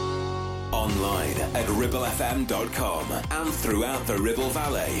online at ribblefm.com and throughout the Ribble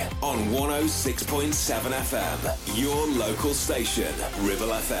Valley on 106.7 FM. Your local station, Ribble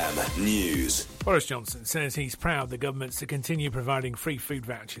FM News. Boris Johnson says he's proud the government's to continue providing free food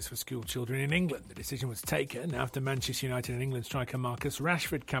vouchers for school children in England. The decision was taken after Manchester United and England striker Marcus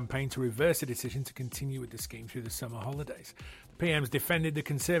Rashford campaigned to reverse the decision to continue with the scheme through the summer holidays. The PM's defended the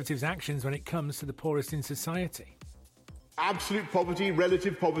Conservatives' actions when it comes to the poorest in society. Absolute poverty,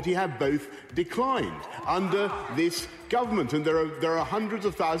 relative poverty have both declined under this government. And there are hundreds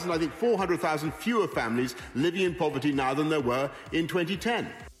of thousands, I think 400,000 fewer families living in poverty now than there were in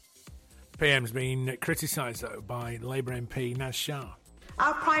 2010. PM's been criticised, though, by Labour MP Naz Shah.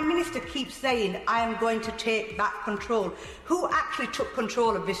 Our Prime Minister keeps saying, I am going to take back control. Who actually took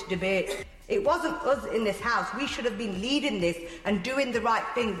control of this debate? It wasn't us in this House. We should have been leading this and doing the right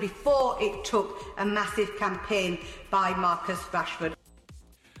thing before it took a massive campaign by Marcus Rashford.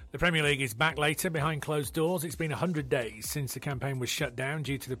 The Premier League is back later behind closed doors. It's been 100 days since the campaign was shut down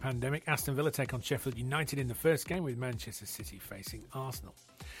due to the pandemic. Aston Villa take on Sheffield United in the first game, with Manchester City facing Arsenal.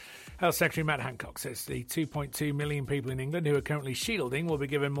 Health Secretary Matt Hancock says the 2.2 million people in England who are currently shielding will be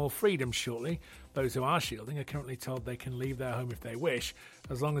given more freedom shortly. Those who are shielding are currently told they can leave their home if they wish,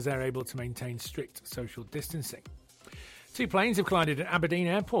 as long as they're able to maintain strict social distancing. Two planes have collided at Aberdeen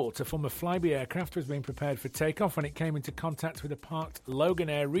Airport. A former Flybe aircraft was being prepared for takeoff when it came into contact with a parked Logan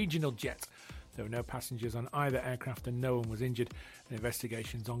Air regional jet. There were no passengers on either aircraft and no one was injured. An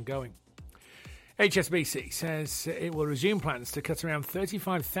investigation's ongoing. HSBC says it will resume plans to cut around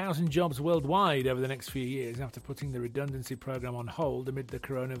 35,000 jobs worldwide over the next few years after putting the redundancy programme on hold amid the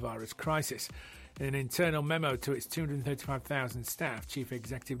coronavirus crisis. In an internal memo to its 235,000 staff, Chief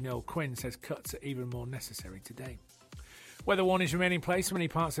Executive Noel Quinn says cuts are even more necessary today. Weather warnings remain in place in many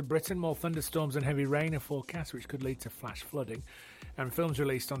parts of Britain. More thunderstorms and heavy rain are forecast, which could lead to flash flooding. And films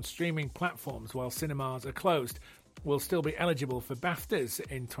released on streaming platforms while cinemas are closed will still be eligible for BAFTAs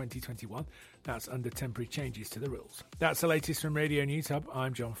in 2021. That's under temporary changes to the rules. That's the latest from Radio News Hub.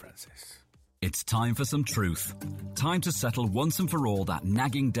 I'm John Francis. It's time for some truth. Time to settle once and for all that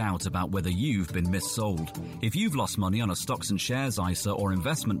nagging doubt about whether you've been missold. If you've lost money on a stocks and shares ISA or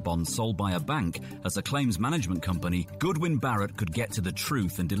investment bond sold by a bank as a claims management company, Goodwin Barrett could get to the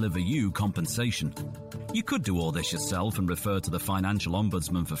truth and deliver you compensation. You could do all this yourself and refer to the Financial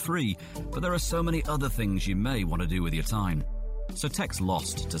Ombudsman for free, but there are so many other things you may want to do with your time. So text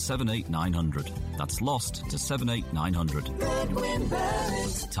LOST to 78900. That's LOST to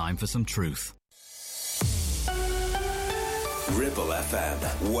 78900. Time for some truth. Ribble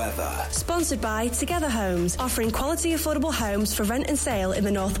FM weather. Sponsored by Together Homes, offering quality affordable homes for rent and sale in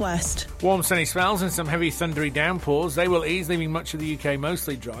the northwest. Warm sunny spells and some heavy thundery downpours. They will ease, leaving much of the UK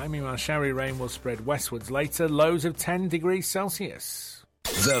mostly dry. Meanwhile, showery rain will spread westwards later. Lows of 10 degrees Celsius.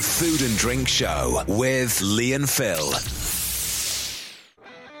 The Food and Drink Show with Lee and Phil.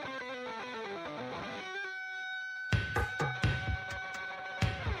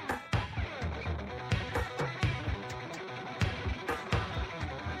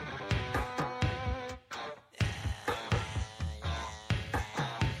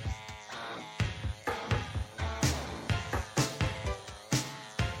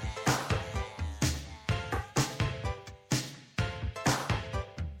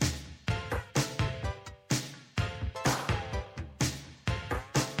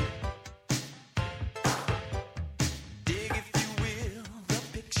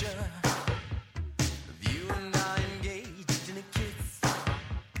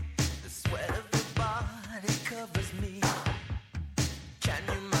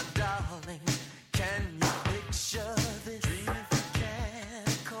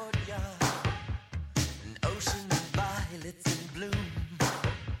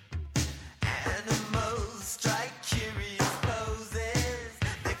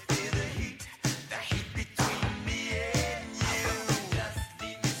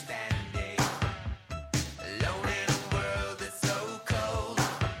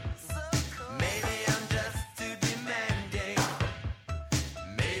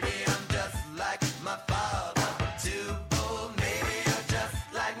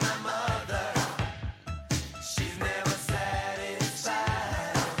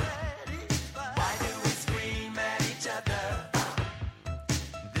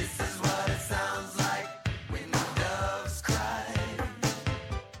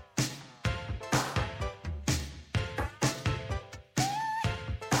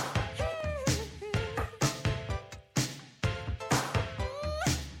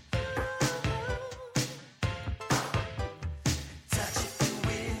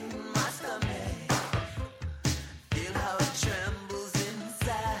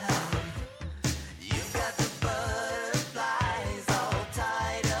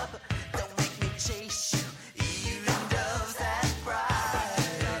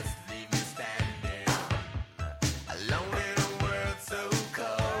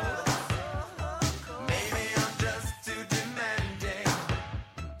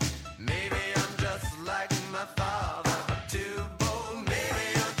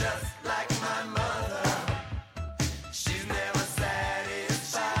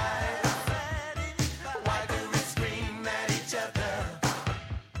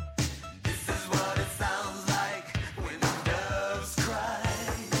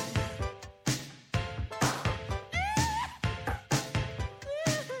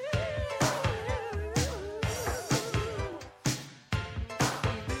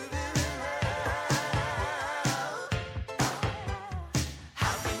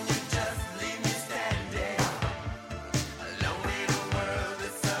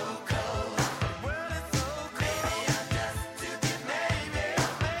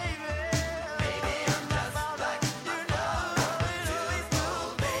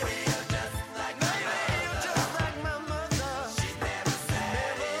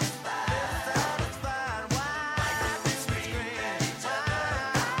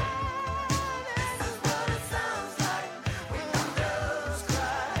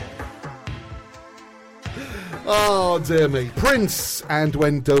 Oh, dear me. Prince and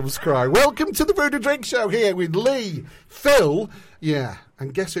When Doves Cry. Welcome to the Food and Drink Show here with Lee, Phil,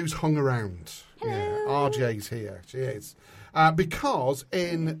 and guess who's hung around? Hello. Yeah, RJ's here. She is. Because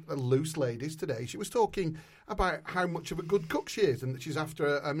in Loose Ladies today, she was talking about how much of a good cook she is and that she's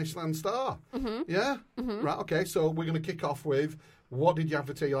after a Michelin star. Mm-hmm. Yeah? Mm-hmm. Right, okay, so we're going to kick off with, what did you have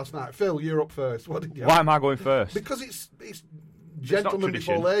for tea last night? Phil, you're up first. What did you have? Why am I going first? Because it's gentlemen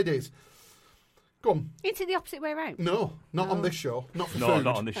before ladies. Go on. Isn't it the opposite way around? No, not on this show. Not for food.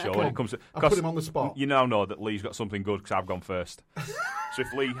 Not on this show. When it comes to, I put him on the spot. You now know that Lee's got something good because I've gone first. So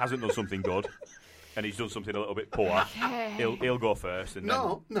if Lee hasn't done something good and he's done something a little bit poor, he'll go first. And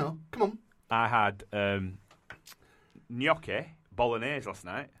no, come on. I had gnocchi bolognese last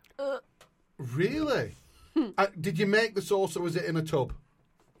night. Really? Did you make the sauce or was it in a tub?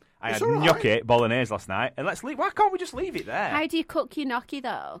 I had gnocchi bolognese last night, and why can't we just leave it there? How do you cook your gnocchi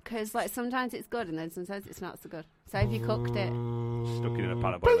though? Because sometimes it's good and then sometimes it's not so good. So have you cooked it? Stuck it in a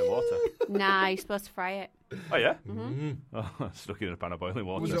pan of boiling water. Nah, you're supposed to fry it. Oh yeah. Mm-hmm. Oh, stuck it in a pan of boiling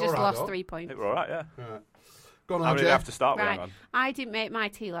water. You just lost 3 points. It was all right, yeah. Right. Go on, How did I have to start with? Right. I didn't make my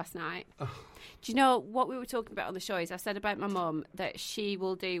tea last night. Do you know what we were talking about on the show is I said about my mum that she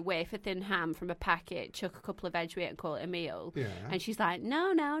will do wafer thin ham from a packet, chuck a couple of veg with it and call it a meal. Yeah. And she's like,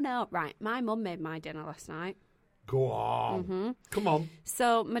 no. Right, my mum made my dinner last night. Go on. Mm-hmm. Come on.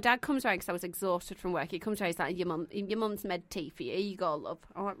 So my dad comes round because I was exhausted from work. He comes round, he's like, your mum's made tea for you. You go, love.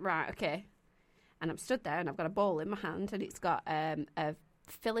 I'm like, right, okay. And I'm stood there and I've got a bowl in my hand and it's got a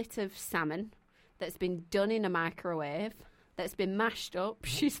fillet of salmon that's been done in a microwave, that's been mashed up.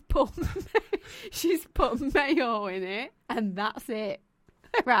 She's put mayo in it, and that's it.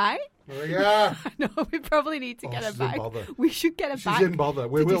 Right? Yeah. I know, we probably need to get her back. We should get her back. She's in bother.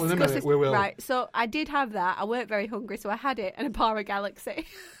 We will in a minute. We will. Right, so I did have that. I weren't very hungry, so I had it, and a bar of Galaxy.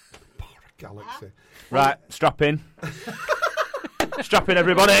 Galaxy. Right, strap in. Strap in,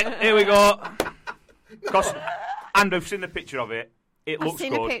 everybody. Here we go. And I've seen the picture of it. It looks good.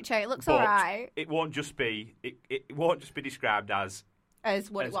 I've seen a picture. It looks all right. It won't just be. It won't just be described as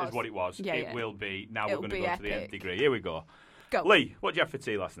what it was. Yeah, it will be. Now we're going to go epic. to the nth degree. Here we go. Go. Lee, what did you have for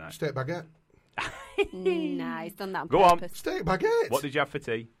tea last night? Steak baguette. Nah, he's done that on Go purpose. on. Steak baguette. What did you have for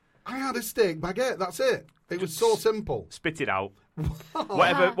tea? I had a steak baguette. That's it. It was so simple. Spit it out.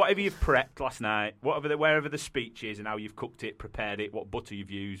 Whatever you've prepped last night, wherever the speech is and how you've cooked it, prepared it, what butter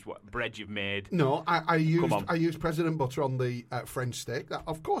you've used, what bread you've made. No, I used President butter on the French steak.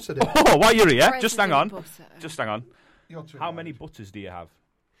 Of course I did. Oh, while you're here, just hang on. Just hang on. How many butters do you have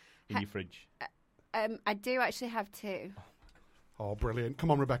in your fridge? I do actually have 2. Oh, brilliant.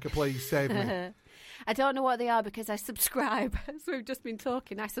 Come on, Rebecca, please save me. I don't know what they are because I subscribe. So we've just been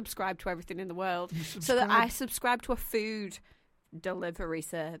talking. I subscribe to everything in the world. So that I subscribe to a food delivery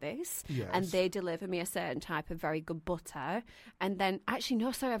service. Yes. And they deliver me a certain type of very good butter. And then, actually,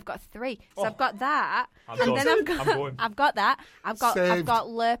 no, sorry, I've got 3. So I've got that. I've got that. I've got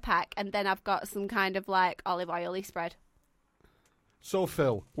Lurpak. And then I've got some kind of olive oily spread. So,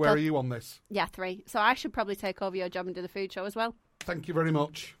 Phil, where are you on this? Yeah, 3. So I should probably take over your job and do the food show as well. Thank you very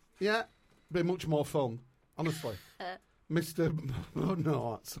much. Yeah, be much more fun, honestly. Mr. Oh,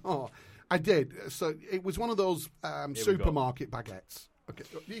 no. I did. So it was one of those supermarket baguettes. Okay,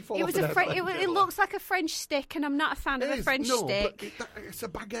 it looks like a French stick, and I'm not a fan of a French stick. But it's a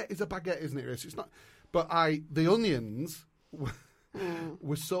baguette. It's a baguette, isn't it? It's not. But the onions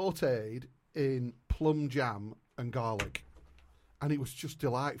were sautéed in plum jam and garlic. And it was just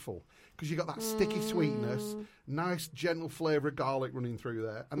delightful because you got that sticky sweetness, nice gentle flavour of garlic running through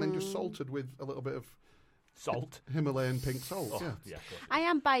there, and then just salted with a little bit of salt, Himalayan pink salt. Yeah. I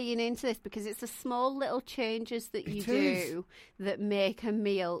am buying into this because it's the small little changes that you do that make a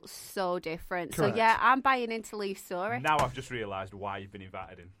meal so different. Correct. So yeah, I'm buying into Lee's story. Now I've just realised why you've been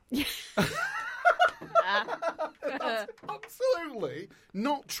invited in. That's absolutely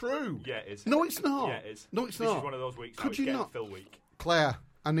not true. Yeah, it is. No, it's not. Yeah, it is. No, it's not. This is one of those weeks. Could you not? Phil week. Claire,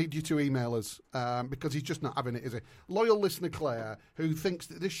 I need you to email us because he's just not having it, is he? Loyal listener Claire, who thinks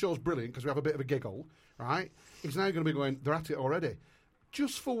that this show's brilliant because we have a bit of a giggle, right? He's now going to be going, they're at it already.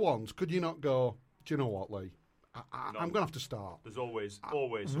 Just for once, could you not go, do you know what, Lee? I'm going to have to start. There's always.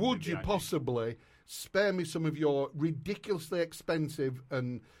 Would you possibly spare me some of your ridiculously expensive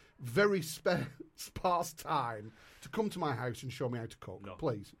and very sparse time to come to my house and show me how to cook,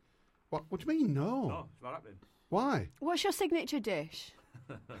 please? What do you mean, no? No, it's not happening. Why? What's your signature dish?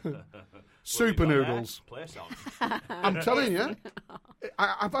 Super noodles. Play song. I'm telling you.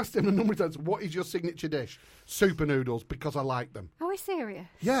 I've asked him a number of times, what is your signature dish? Super noodles, because I like them. Are we serious?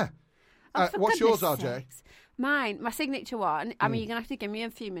 Yeah. Oh, what's yours, RJ? Mine, my signature one. I mean, you're going to have to give me a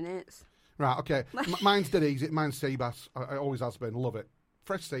few minutes. Right, okay. Mine's dead easy. Mine's sea bass. I always has been. Love it.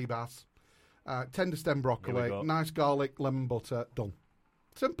 Fresh sea bass, tender stem broccoli, nice garlic, lemon butter, done.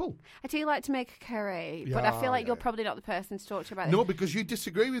 Simple. I do like to make a curry, but I feel like you're probably not the person to talk to about it. No, because you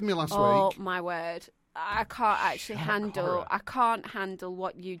disagree with me last week. Oh, my word. I can't actually I can't handle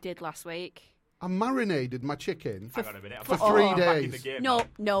what you did last week. I marinated my chicken for 3 days.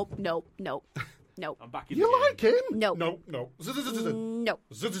 No. I'm back in You like him? No. No. No.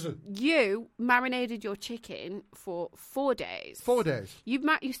 You marinated your chicken for 4 days. 4 days.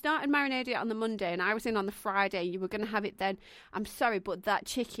 You started marinating it on the Monday, and I was in on the Friday. You were going to have it then. I'm sorry, but that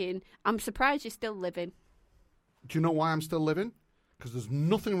chicken, I'm surprised you're still living. Do you know why I'm still living? Because there's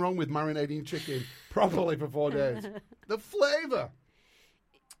nothing wrong with marinating chicken properly for 4 days. The flavour.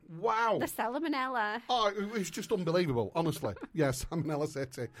 Wow. The salmonella. Oh, it's just unbelievable, honestly. Yes, Salmonella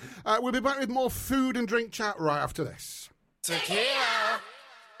City. We'll be back with more food and drink chat right after this. Tequila,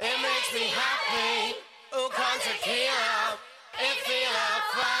 it makes me happy. Oh, con tequila, it feels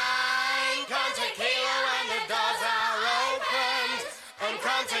fine. Con tequila when the doors are opened. And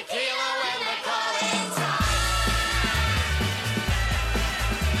con tequila when the calling time.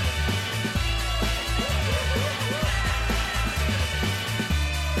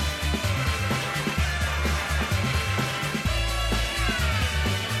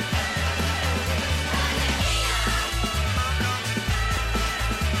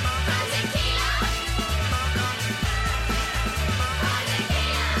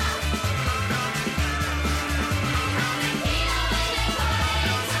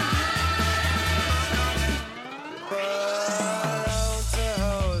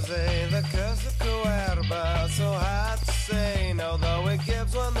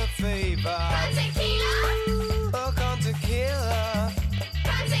 Fever. Con tequila. Oh, con tequila.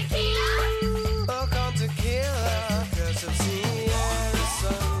 Con tequila. Oh, con tequila. Because of Sierra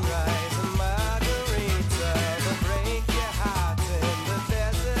sunrise and margarita that break your heart in the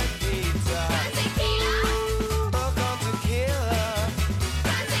desert heat. Con tequila. Oh, con tequila.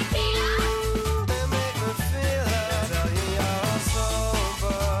 Con tequila. They make me feel it. Tell you you're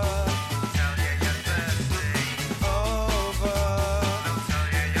sober. Tell you you're thirsty. Over.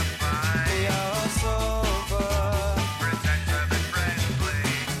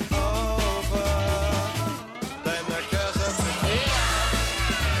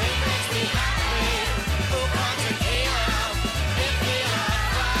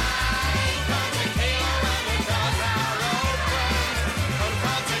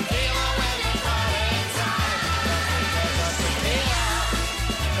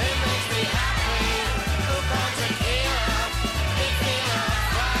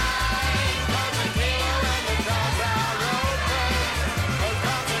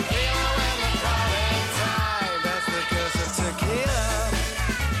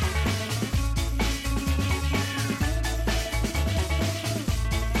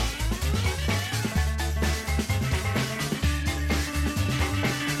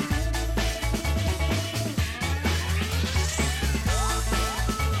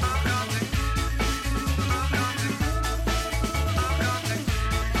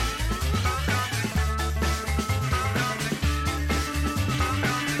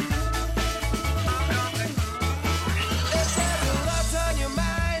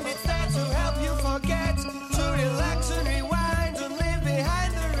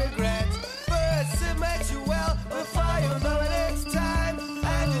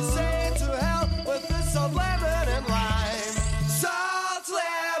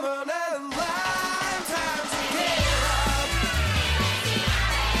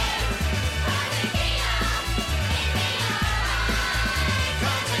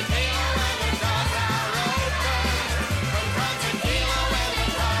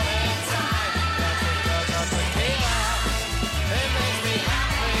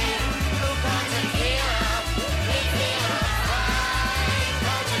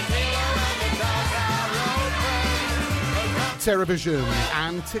 Terrorvision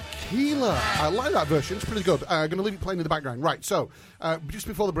and Tequila. I like that version. It's pretty good. I'm going to leave it playing in the background. Right, so just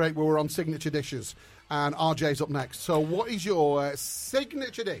before the break, we were on signature dishes, and RJ's up next. So what is your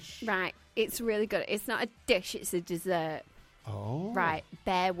signature dish? Right, it's really good. It's not a dish, it's a dessert. Oh. Right,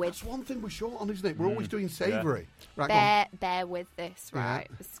 bear with... That's one thing we're short on, isn't it? We're always doing savoury. Yeah. Right, bear with this, right?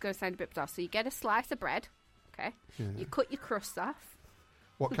 Yeah. This is going to sound a bit bizarre. So you get a slice of bread, okay? Yeah. You cut your crust off.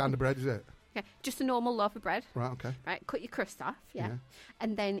 What kind of bread is it? Yeah, just a normal loaf of bread. Right, okay. Right, cut your crust off, yeah.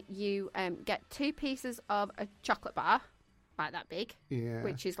 And then you get 2 pieces of a chocolate bar, like that big. Yeah.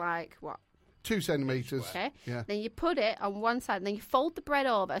 Which is like, what? 2 centimetres. Okay. Yeah. Then you put it on one side, and then you fold the bread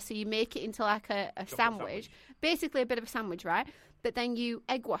over, so you make it into like a sandwich. Basically a bit of a sandwich, right? But then you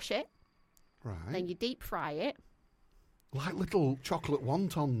egg wash it. Right. Then you deep fry it. Like little chocolate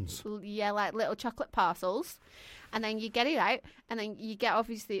wontons. Yeah, like little chocolate parcels. And then you get it out, and then you get,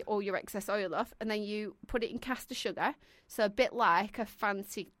 obviously, all your excess oil off, and then you put it in caster sugar, so a bit like a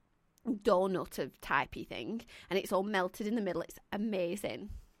fancy donut of typey thing, and it's all melted in the middle. It's amazing.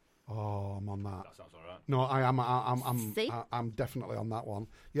 Oh, I'm on that. That sounds all right. No, I'm definitely on that one.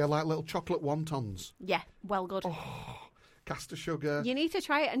 Yeah, like little chocolate wontons. Yeah, well good. Oh, caster sugar. You need to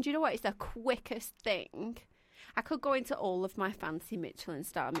try it, and do you know what? It's the quickest thing. I could go into all of my fancy Michelin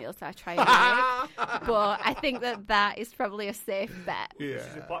star meals that I try and make, but I think that is probably a safe bet. Yeah. This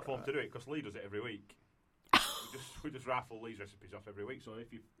is a platform to do it because Lee does it every week. we just raffle Lee's recipes off every week. So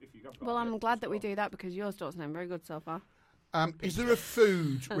if you have got Well, I'm glad that we do that because yours doesn't sound very good so far. Is there a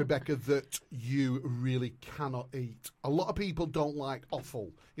food, Rebecca, that you really cannot eat? A lot of people don't like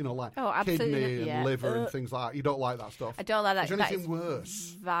offal, like kidney and liver and things like that. You don't like that stuff? I don't like that. Is there anything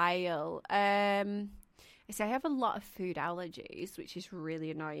worse? Vile. I have a lot of food allergies, which is really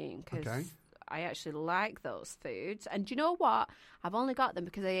annoying because I actually like those foods. And do you know what? I've only got them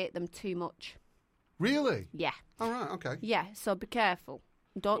because I ate them too much. Really? Yeah. All right, okay. Yeah, so be careful.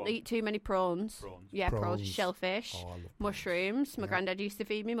 Don't eat too many prawns. Yeah, prawns, shellfish, mushrooms. My granddad used to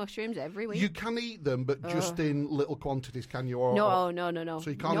feed me mushrooms every week. You can eat them, but just in little quantities, can you? No. So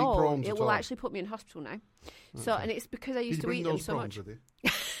you can't eat prawns it at will all? actually put me in hospital now. Okay. So, and it's because I used to eat them so much. With you?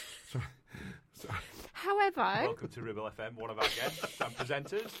 Sorry. However... Welcome to Ribble FM, one of our guests and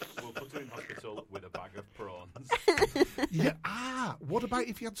presenters. We'll put her in hospital with a bag of prawns. Yeah. What about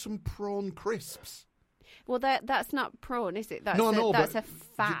if you had some prawn crisps? Well, that's not prawn, is it? That's that's a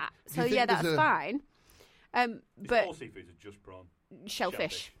fat. Do you that's fine. But all seafoods are just prawn.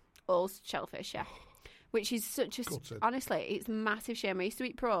 Shellfish. All shellfish, yeah. Which is such a... Honestly, it's a massive shame. I used to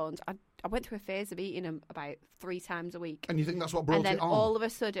eat prawns. I went through a phase of eating them about 3 times a week. And you think that's what brought it on? And then all of a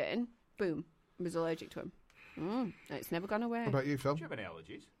sudden, boom, I was allergic to them. It's never gone away. What about you, Phil? Do you have any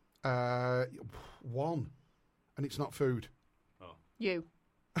allergies? One. And it's not food. Oh. You.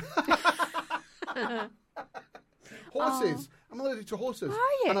 Horses. I'm allergic to horses.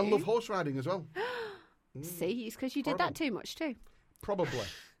 Are you? And I love horse riding as well. See, it's because you did that too much too. Probably.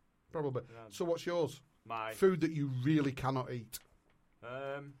 So what's yours? My food that you really cannot eat.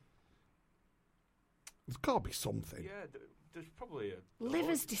 There's got to be something. Yeah, there's probably a...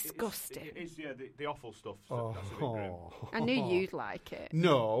 Liver's disgusting. It is, yeah, the awful stuff. So that's a bit grim. I knew you'd like it.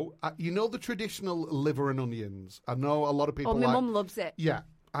 No, you know the traditional liver and onions? I know a lot of people my mum loves it. Yeah,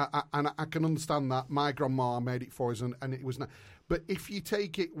 and I can understand that. My grandma made it for us, and it was nice. But if you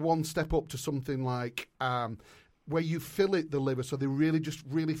take it one step up to something like where you fillet the liver, so they're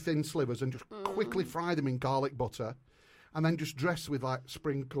really thin slivers, and just quickly fry them in garlic butter, and then just dress with like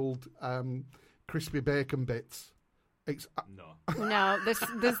sprinkled crispy bacon bits. No,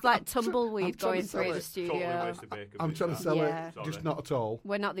 there's like tumbleweed going through the studio. I'm trying to sell it, just not at all.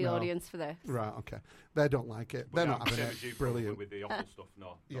 We're not the audience for this. Right, okay. They don't like it. They're not having it. Brilliant. With the awful stuff,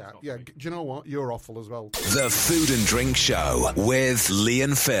 no. Yeah. Do you know what? You're awful as well. The Food and Drink Show with Lee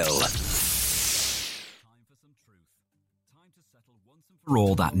and Phil. For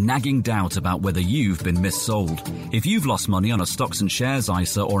all that nagging doubt about whether you've been missold. If you've lost money on a stocks and shares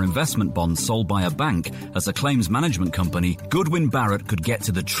ISA or investment bond sold by a bank as a claims management company, Goodwin Barrett could get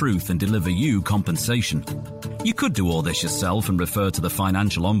to the truth and deliver you compensation. You could do all this yourself and refer to the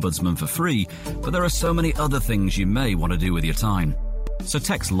Financial Ombudsman for free, but there are so many other things you may want to do with your time. So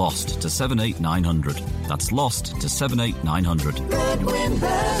text LOST to 78900. That's LOST to 78900.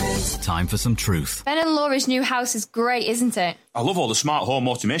 Time for some truth. Ben and Laura's new house is great, isn't it? I love all the smart home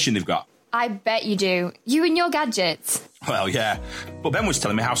automation they've got. I bet you do. You and your gadgets. Well, yeah. But Ben was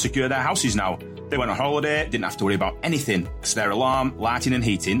telling me how secure their house is now. They went on holiday, didn't have to worry about anything, because their alarm, lighting and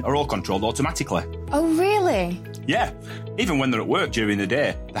heating are all controlled automatically. Oh, really? Yeah. Even when they're at work during the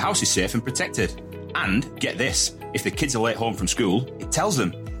day, the house is safe and protected. And, get this, if the kids are late home from school, it tells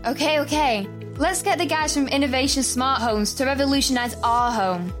them. Okay. Let's get the guys from Innovation Smart Homes to revolutionise our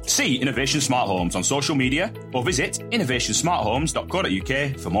home. See Innovation Smart Homes on social media or visit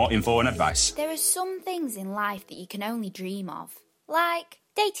innovationsmarthomes.co.uk for more info and advice. There are some things in life that you can only dream of, like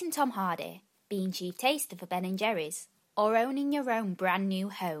dating Tom Hardy, being chief taster for Ben & Jerry's, or owning your own brand new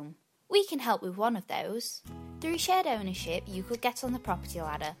home. We can help with one of those. Through shared ownership, you could get on the property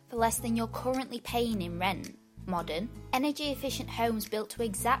ladder for less than you're currently paying in rent. Modern, energy-efficient homes built to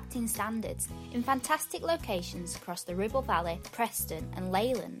exacting standards in fantastic locations across the Ribble Valley, Preston and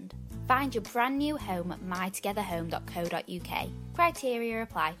Leyland. Find your brand new home at mytogetherhome.co.uk. Criteria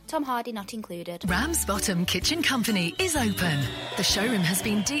apply. Tom Hardy not included. Ramsbottom Kitchen Company is open. The showroom has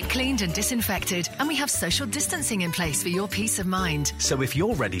been deep cleaned and disinfected, and we have social distancing in place for your peace of mind. So if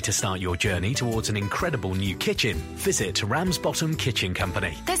you're ready to start your journey towards an incredible new kitchen, visit Ramsbottom Kitchen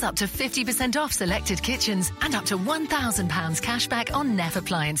Company. There's up to 50% off selected kitchens and up to £1,000 cashback on Neff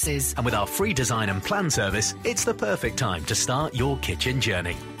appliances. And with our free design and plan service, it's the perfect time to start your kitchen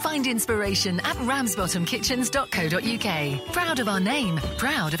journey. Find inspiration at ramsbottomkitchens.co.uk. Proud of our name,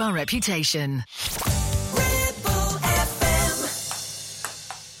 proud of our reputation. Ribble FM.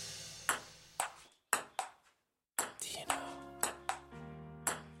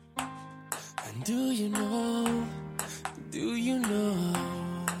 Do you know? Do you know?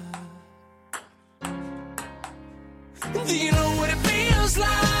 Do you know what it feels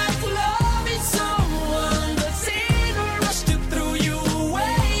like? Loving someone that's in a rush to throw you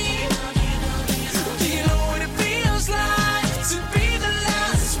away. Do you know what it feels like to be the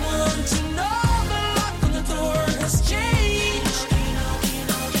last one to know the lock on the door has changed?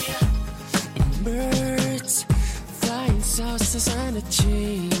 Birds flying south as and it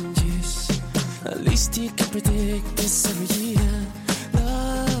changes. At least you can predict this every year.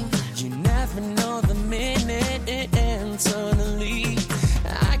 Love, you never know the minute it ends. Suddenly,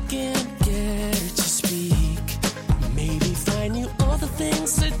 I can't get her to speak. Maybe find you all the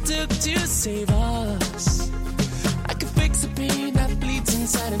things it took to save us. I could fix the pain that bleeds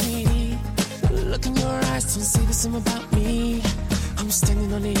inside of me. Look in your eyes, don't say the same about me. I'm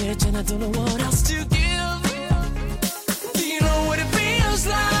standing on the edge and I don't know what else to give. Do you know what it feels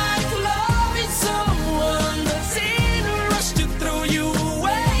like? Loving someone that's in a rush to throw you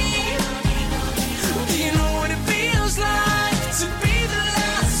away. Do you know what it feels like to be the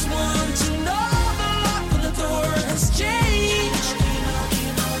last one to know the lock on the door has changed?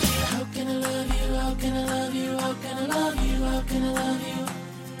 How can I love you? How can I love you? How can I love you? How can I love you?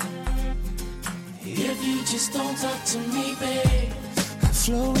 If you just don't talk to me, babe.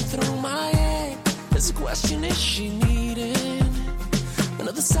 Flowing through my head, there's a question: is she needing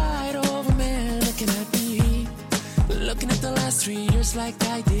another side of a man? Looking at me, looking at the last 3 years like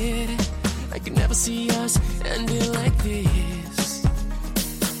I did. I can never see us ending like this.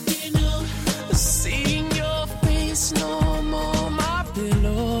 You know, seeing your face no more my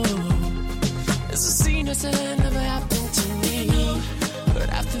pillow. It's a scene that never happened to me. But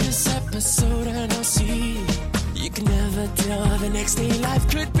after this episode, and I'll see. You can never tell how the next day life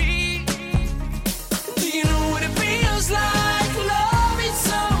could be. Do you know what it feels like? Loving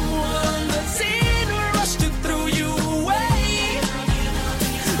someone that's in a rush to throw you away.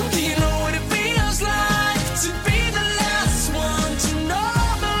 Do you know what it feels like to be the last one to know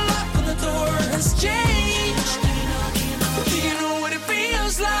the lock on the door has changed? Do you know what it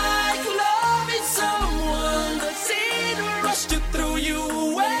feels like? Loving someone that's in a rush to throw you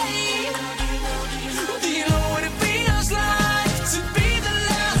away. Do you know what it feels like to be the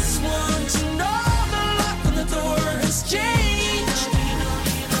last one to know the lock on the door has changed? Do you know?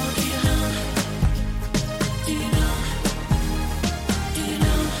 Do you know? Do you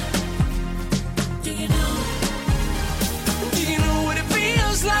know? Do you know? Do you know what it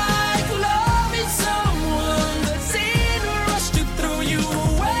feels like? Loving someone that's in a rush to throw you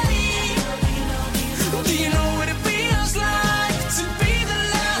away. Do you know what it feels like to be the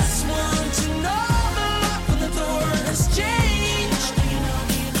last one to know the lock on the door has changed?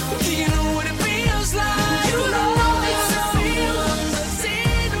 Do you know what it feels like? You loving someone that's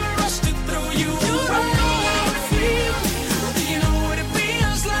in a rush to throw you away. Do you know what it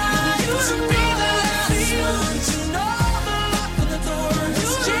feels like to be the last one to know the lock on the door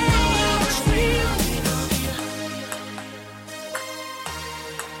has changed?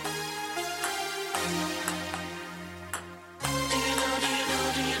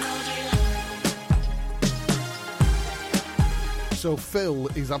 So Phil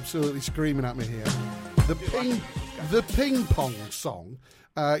is absolutely screaming at me here. The ping pong song.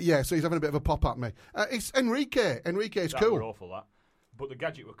 Yeah, so he's having a bit of a pop at me. It's Enrique. Enrique's That cool. were awful, that. But the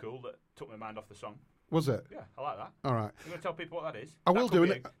gadget were cool that took my mind off the song. Was it? Yeah, I like that. All right. You going to tell people what that is? I will do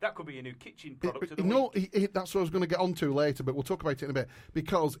it. That could be a new kitchen product of the No, week. that's what I was going to get onto later, but we'll talk about it in a bit.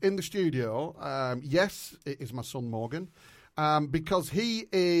 Because in the studio, yes, it is my son Morgan, because he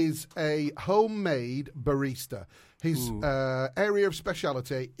is a homemade barista. His area of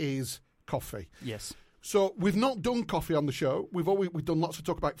speciality is coffee. Yes. So we've not done coffee on the show. We've done lots of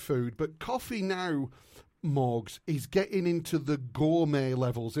talk about food, but coffee now, Morgs, is getting into the gourmet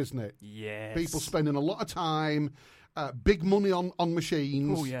levels, isn't it? Yes. People spending a lot of time, big money on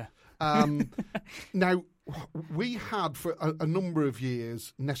machines. Oh, yeah. Now, We had for a number of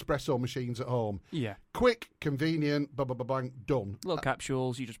years Nespresso machines at home. Yeah. Quick, convenient, bang, done. Little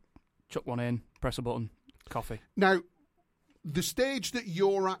capsules, you just chuck one in, press a button, coffee. Now, the stage that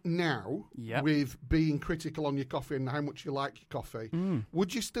you're at now, Yep. with being critical on your coffee and how much you like your coffee,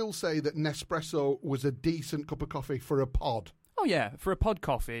 would you still say that Nespresso was a decent cup of coffee for a pod? Oh, yeah. For a pod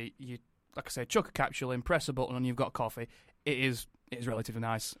coffee, you, like I say, chuck a capsule in, press a button, and you've got coffee. It is relatively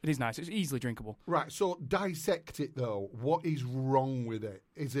nice. It is nice. It's easily drinkable. Right, so dissect it, though. What is wrong with it?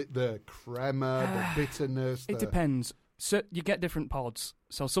 Is it the crema, the bitterness? It depends. So you get different pods.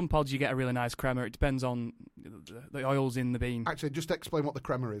 So some pods you get a really nice crema. It depends on the oils in the bean. Actually, just explain what the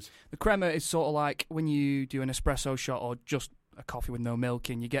crema is. The crema is sort of like when you do an espresso shot or just a coffee with no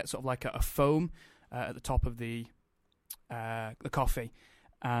milk in, you get sort of like a foam at the top of the coffee,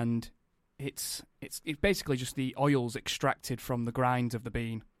 and it's basically just the oils extracted from the grinds of the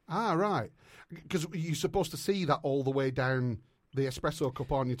bean. Ah, right. Because you're supposed to see that all the way down the espresso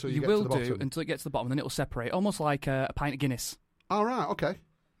cup, aren't you, until you get to the bottom? You will do until it gets to the bottom, and then it'll separate, almost like a pint of Guinness. Oh, right, okay.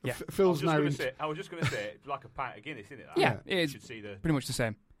 Yeah. Phil's now... I was just going to say, it's like a pint of Guinness, isn't it? Yeah, it is should see pretty much the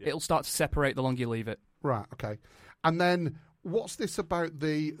same. Yeah. It'll start to separate the longer you leave it. Right, okay. And then, what's this about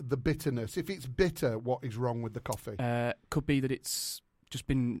the bitterness? If it's bitter, what is wrong with the coffee? Could be that it's just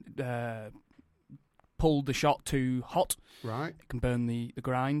been pulled the shot too hot. Right. It can burn the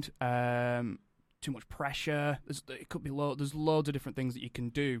grind. Too much pressure. It could be there's loads of different things that you can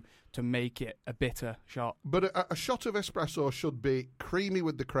do to make it a bitter shot. But a shot of espresso should be creamy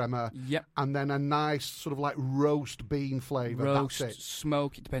with the crema. Yep. And then a nice sort of like roast bean flavour. Roast, That's it.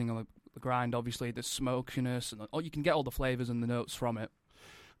 smoke, depending on the grind, obviously, the smokiness. You can get all the flavours and the notes from it.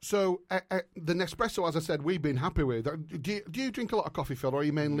 So, the Nespresso, as I said, we've been happy with. Do you drink a lot of coffee, Phil, or are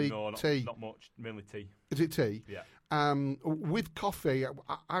you mainly tea? Not much. Mainly tea. Is it tea? Yeah. With coffee,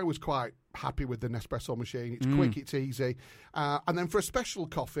 I was quite happy with the Nespresso machine. It's quick, it's easy. And then for a special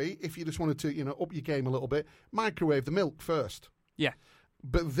coffee, if you just wanted to, up your game a little bit, microwave the milk first. Yeah.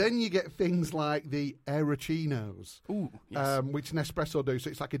 But then you get things like the Aerochinos, yes. Which Nespresso do.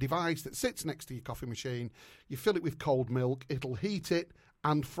 So it's like a device that sits next to your coffee machine. You fill it with cold milk. It'll heat it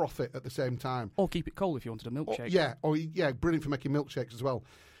and froth it at the same time. Or keep it cold if you wanted a milkshake. Brilliant for making milkshakes as well.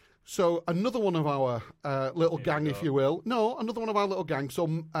 So another one of our little gang, if you will. No, another one of our little gang.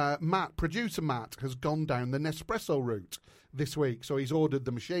 So producer Matt, has gone down the Nespresso route this week. So he's ordered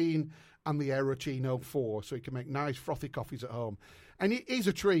the machine and the Aerochino 4 so he can make nice frothy coffees at home. And it is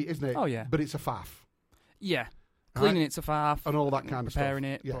a treat, isn't it? Oh, yeah. But it's a faff. Yeah. Cleaning it's a faff. And all that kind of stuff. Preparing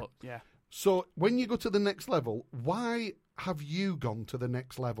it, but yeah. So when you go to the next level, why have you gone to the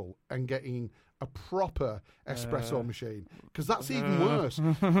next level and getting a proper espresso machine? Because that's even worse.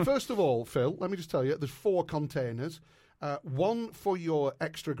 First of all, Phil, let me just tell you, there's 4 containers. One for your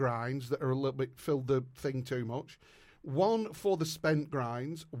extra grinds that are a little bit filled the thing too much. One for the spent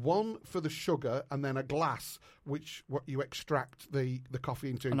grinds, one for the sugar, and then a glass, what you extract the coffee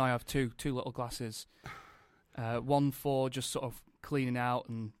into. And I have two little glasses. One for just sort of cleaning out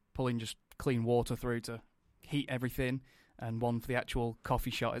and pulling just clean water through to heat everything, and one for the actual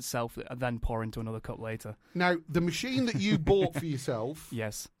coffee shot itself that I then pour into another cup later. Now, the machine that you bought for yourself...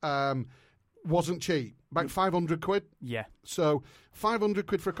 Yes. Wasn't cheap. About 500 quid? Yeah. So 500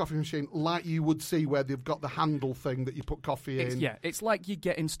 quid for a coffee machine, like you would see where they've got the handle thing that you put coffee in. Yeah, it's like you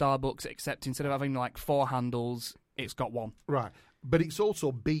get in Starbucks, except instead of having like 4 handles, it's got one. Right. But it's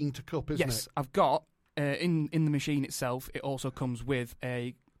also bean to cup, isn't it? Yes, I've got, in the machine itself, it also comes with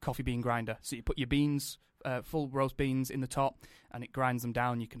a coffee bean grinder. So you put your beans, full roast beans in the top, and it grinds them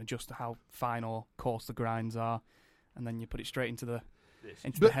down. You can adjust how fine or coarse the grinds are, and then you put it straight into the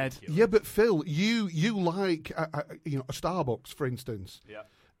head. Yeah, but Phil, you like a Starbucks, for instance. Yeah.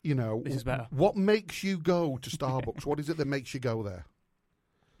 This is better. What makes you go to Starbucks? What is it that makes you go there?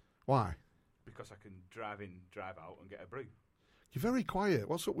 Why? Because I can drive in, drive out, and get a brew. You're very quiet.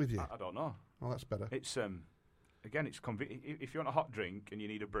 What's up with you? I don't know. Well, that's better. It's again, it's convenient. If you want a hot drink and you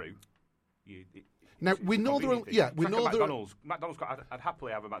need a brew, we know there are. Yeah, we know there. McDonald's. I'd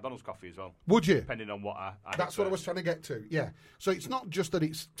happily have a McDonald's coffee as well. Would you? Depending on what I That's what I was trying to get to. Yeah. So it's not just that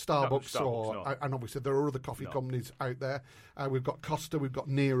it's Starbucks, and obviously there are other coffee companies out there. We've got Costa, we've got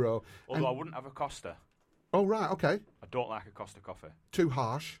Nero. Although I wouldn't have a Costa. Oh right, okay. I don't like a Costa coffee. Too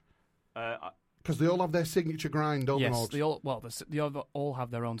harsh. Because they all have their signature grind, don't they? Yes, they all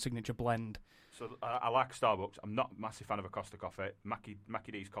have their own signature blend. So I like Starbucks. I'm not a massive fan of a Costa coffee. Mackie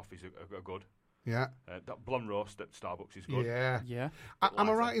D's coffees are good. Yeah. That blonde roast at Starbucks is good. Yeah. Am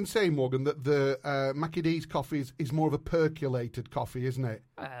I right in saying, Morgan, that the Mackie D's coffee is more of a percolated coffee, isn't it?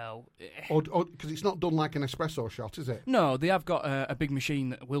 Well, well. Or because it's not done like an espresso shot, is it? No, they have got a big machine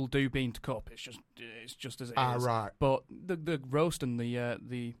that will do bean to cup. It's just as it is. Right. But the roast and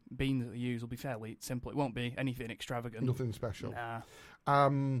the bean that they use will be fairly simple. It won't be anything extravagant. Nothing special. Nah.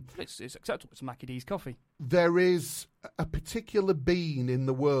 It's acceptable. It's a Mackie D's coffee. There is a particular bean in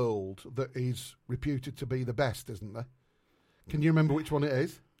the world that is reputed to be the best, isn't there? Can you remember which one it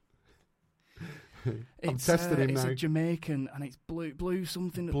is? I'm testing him now. It's a Jamaican, and it's blue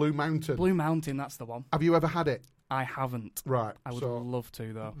something. Blue Mountain. Blue Mountain, that's the one. Have you ever had it? I haven't. Right. I would love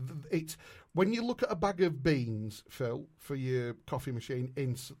to, though. It's when you look at a bag of beans, Phil, for your coffee machine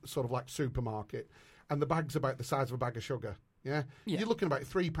in sort of like supermarket, and the bag's about the size of a bag of sugar. Yeah? You're looking about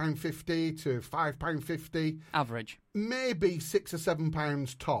 £3.50 to £5.50. Average. Maybe £6 or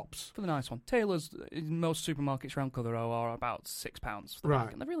 £7 tops. For the nice one. Taylor's, in most supermarkets around Clitheroe, are about £6.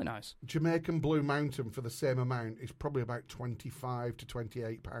 Right. And they're really nice. Jamaican Blue Mountain for the same amount is probably about £25 to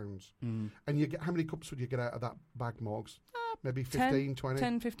 £28. And you get how many cups would you get out of that bag, Morgs? Maybe 15, 20?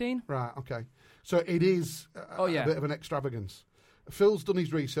 10, 15. Right, okay. So it is a bit of an extravagance. Phil's done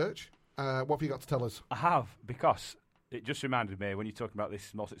his research. What have you got to tell us? I have, because it just reminded me, when you're talking about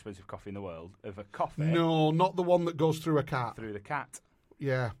this most expensive coffee in the world, of a coffee. No, not the one that goes through a cat. Through the cat.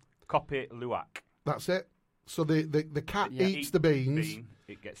 Yeah. Kopi Luwak. That's it. So the cat eats the beans.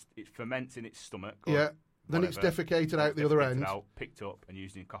 It ferments in its stomach. Yeah. Then it's defecated out the other end. Picked up and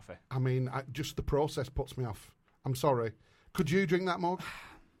used in coffee. I mean, just the process puts me off. I'm sorry. Could you drink that, Mog?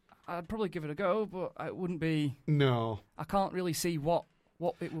 I'd probably give it a go, but it wouldn't be... No. I can't really see what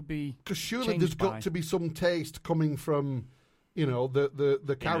it would be. Because surely there's got to be some taste coming from, you know,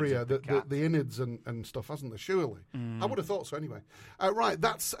 the carrier, the innards and stuff, hasn't there? Surely. I would have thought so anyway. Right,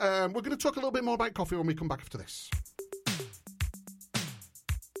 that's we're going to talk a little bit more about coffee when we come back after this.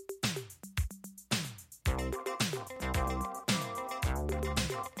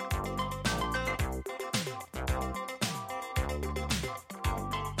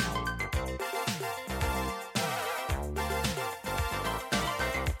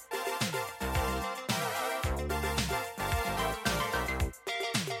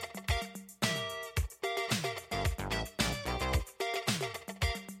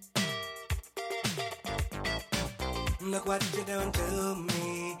 Look what you're doing to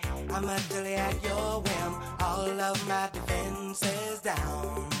me. I'm utterly at your whim. All of my defenses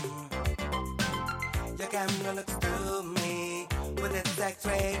down. Your camera looks through me with its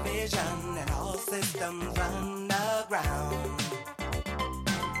X-ray vision, and all systems run aground.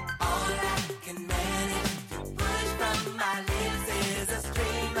 All I can manage to push from my lips is a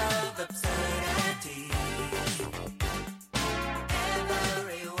stream of absurdity.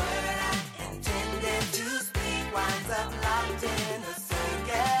 Every word I intended to speak winds up locked in a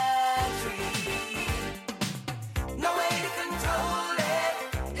circuitry. No way to control it.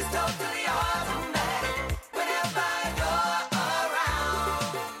 It's totally automatic. Whenever you're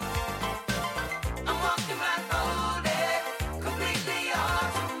around, I'm walking blindfolded, completely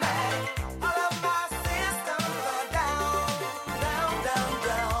automatic. All of my systems are down, down, down,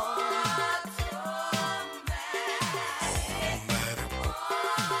 down.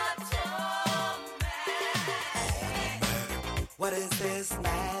 What is this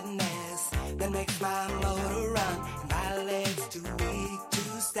madness that makes my motor run and my legs too weak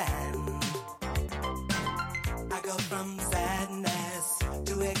to stand? I go from sadness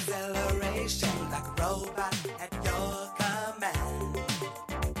to acceleration like a robot at your command.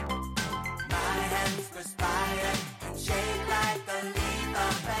 My hands perspire and shake like a leaf.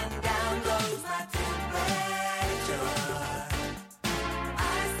 Up and down goes my temperature. I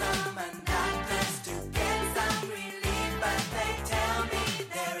summon doctors to get some relief, but they tell me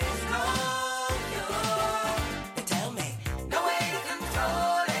there is no cure. They tell me no way to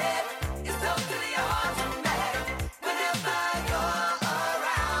control it. It's totally automatic. Whenever you're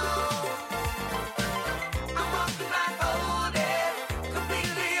around, I'm walking blindfolded,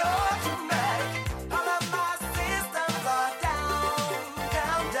 completely automatic. All of my systems are down,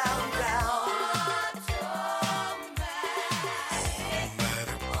 down, down,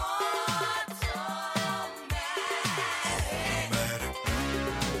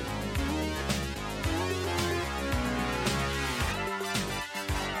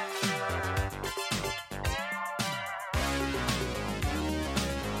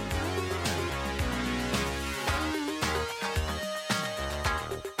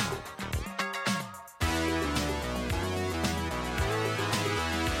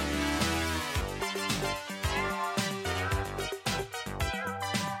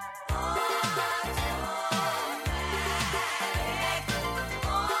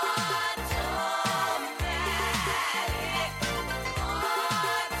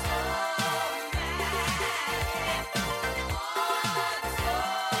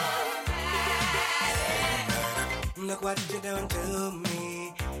 look what you're doing to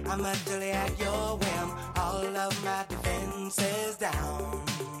me. I'm utterly at your whim, all of my defenses down.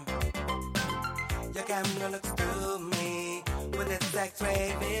 Your camera looks through me with its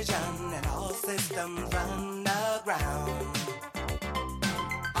X-ray vision, and all systems run aground.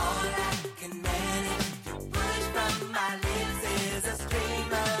 All I can manage to push from my lips is a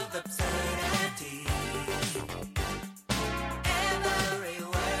stream of absurdity. Every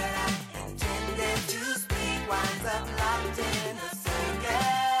word I intended to speak winds up locked in the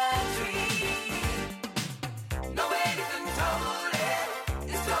circuitry. No way to control it,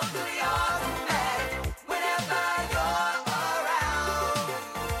 it's totally automatic. Whenever you're around,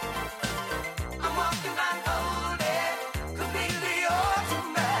 I'm walking blindfolded, completely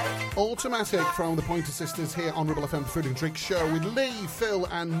automatic. Automatic from the Pointer Sisters here on Ribble FM, the Food and Drink Show with Lee, Phil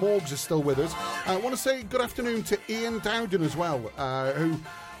and Morgs are still with us. I want to say good afternoon to Ian Dowden as well, who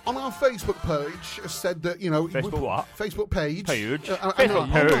on our Facebook page has said that, you know... Facebook what? Facebook page.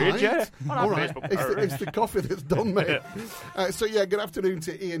 Facebook page, yeah. All right. It's the coffee that's done, mate. So, yeah, good afternoon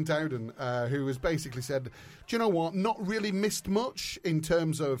to Ian Dowden, who has basically said, do you know what, not really missed much in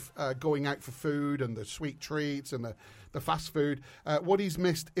terms of going out for food and the sweet treats and the fast food. What he's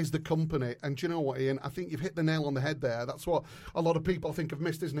missed is the company. And do you know what, Ian? I think you've hit the nail on the head there. That's what a lot of people I think have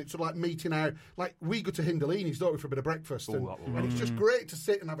missed, isn't it? So like meeting out, like we go to Hindolini's, don't we, for a bit of breakfast. And it's just great to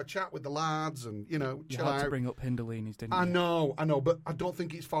sit and have a chat with the lads and, you know, chill out. You had to bring up Hindolini's, didn't you? I know, but I don't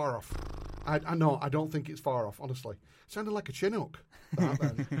think it's far off. I don't think it's far off, honestly. Sounded like a Chinook. That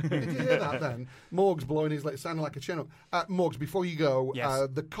then. Did you hear that then? Morgs blowing his lips, sounded like a Chinook. Morgs, before you go, yes.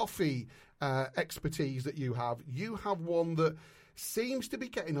 The coffee expertise that you have one that seems to be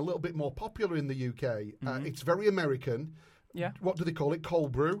getting a little bit more popular in the UK. It's very American. Yeah. What do they call it?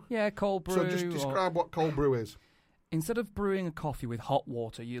 Cold brew? Yeah, cold brew. So just describe what cold brew is. Instead of brewing a coffee with hot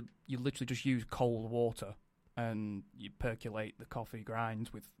water, you literally just use cold water and you percolate the coffee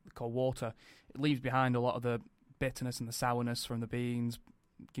grinds with the cold water. It leaves behind a lot of the bitterness and the sourness from the beans,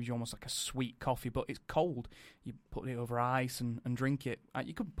 gives you almost like a sweet coffee, but it's cold. You put it over ice and drink it.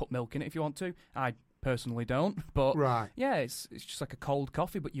 You could put milk in it if you want to. I personally don't, but yeah, it's just like a cold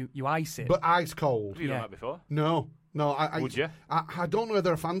coffee, but you ice it. But ice cold. Have you done that before? No. Would you? I don't know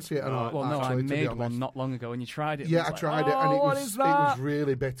whether I fancy it or not. Well, actually, I made one not long ago, and you tried it. Yeah, I tried it, and it was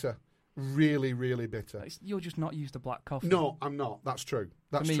really bitter. Really, really bitter. You're just not used to black coffee. No, I'm not. That's true.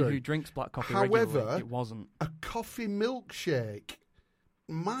 That's true. true. Who drinks black coffee However, regularly, it wasn't. A coffee milkshake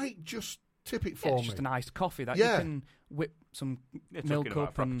might just tip it for me. It's just an iced coffee that you can whip some milk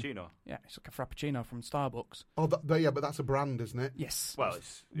up and... Frappuccino. Yeah, it's like a frappuccino from Starbucks. Oh, but that's a brand, isn't it? Yes. Well,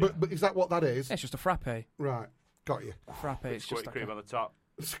 it's... Yeah. But is that what that is? Yeah, it's just a frappe. Right, got you. Frappe, it's just cream on the top.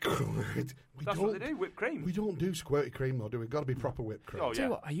 That's what they do, whipped cream. We don't do squirty cream, though, do we? Got to be proper whipped cream. Oh, yeah. Tell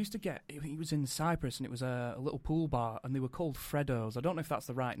you what, I used to get... It was in Cyprus, and it was a little pool bar, and they were called Freddos. I don't know if that's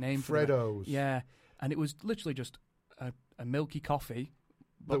the right name for them. Freddos. Yeah, and it was literally just a milky coffee...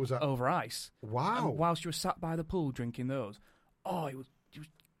 But was over ice. Wow. And whilst you were sat by the pool drinking those, it was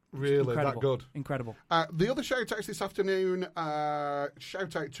really incredible. That good. Incredible. The other shout-outs this afternoon,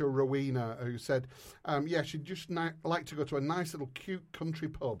 shout-out to Rowena, who said, she'd just like to go to a nice little cute country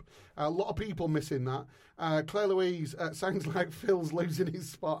pub. A lot of people missing that. Claire Louise, sounds like Phil's losing his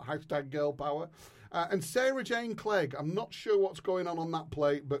spot, #girl power. And Sarah Jane Clegg, I'm not sure what's going on that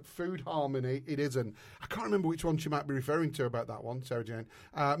plate, but Food Harmony, it isn't. I can't remember which one she might be referring to about that one, Sarah Jane.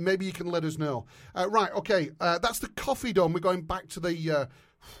 Maybe you can let us know. Right, okay, that's the coffee done. We're going back to the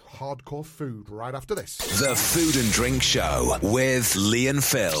hardcore food right after this. The Food and Drink Show with Lee and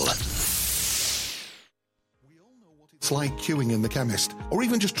Phil. It's like queuing in the chemist, or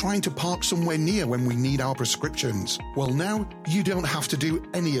even just trying to park somewhere near when we need our prescriptions. Well, now you don't have to do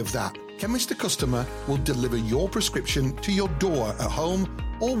any of that. Chemist to Customer will deliver your prescription to your door at home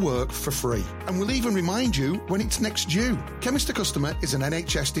or work for free. And we'll even remind you when it's next due. Chemist to Customer is an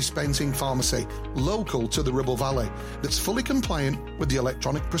NHS dispensing pharmacy local to the Ribble Valley that's fully compliant with the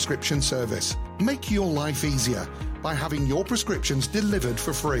electronic prescription service. Make your life easier by having your prescriptions delivered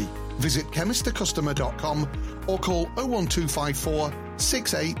for free. Visit chemisttocustomer.com or call 01254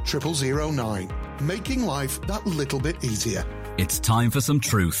 680009. Making life that little bit easier. It's time for some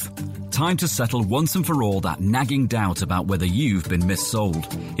truth. Time to settle once and for all that nagging doubt about whether you've been missold.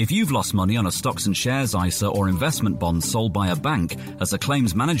 If you've lost money on a stocks and shares ISA or investment bond sold by a bank as a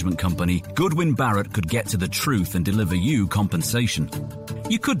claims management company, Goodwin Barrett could get to the truth and deliver you compensation.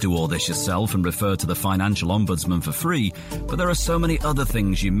 You could do all this yourself and refer to the Financial Ombudsman for free, but there are so many other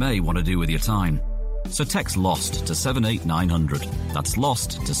things you may want to do with your time. So text LOST to 78900. That's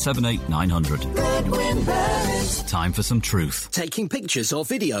LOST to 78900. Time for some truth. Taking pictures or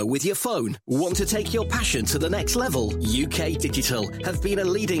video with your phone? Want to take your passion to the next level? UK Digital have been a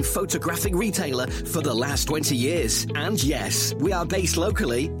leading photographic retailer for the last 20 years. And yes, we are based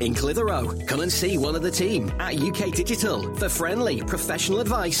locally in Clitheroe. Come and see one of the team at UK Digital for friendly, professional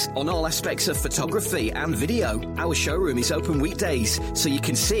advice on all aspects of photography and video. Our showroom is open weekdays, so you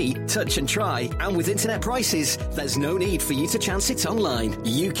can see, touch and try, and with internet prices, there's no need for you to chance it online.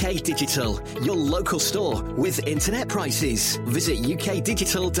 UK Digital, your local store with internet prices. Visit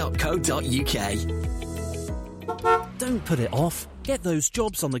ukdigital.co.uk. Don't put it off. Get those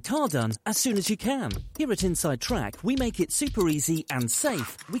jobs on the car done as soon as you can. Here at Inside Track, we make it super easy and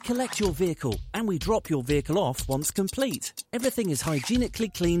safe. We collect your vehicle and we drop your vehicle off once complete. Everything is hygienically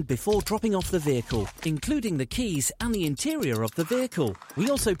cleaned before dropping off the vehicle, including the keys and the interior of the vehicle. We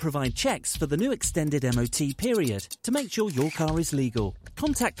also provide checks for the new extended MOT period to make sure your car is legal.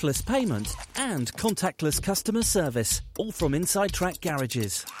 Contactless payment and contactless customer service, all from Inside Track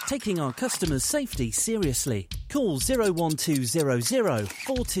Garages, taking our customers' safety seriously. Call 01200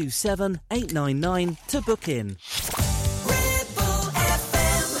 427 899 to book in.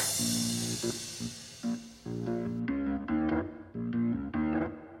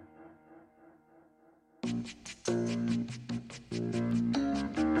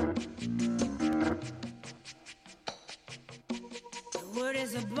 What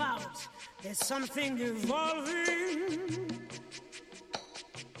is about? There's something evolving.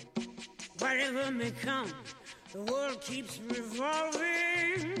 Whatever may come, the world keeps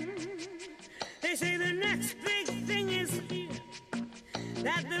revolving. They say the next big thing is here,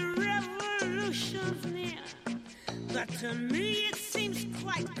 that the revolution's near. But to me it seems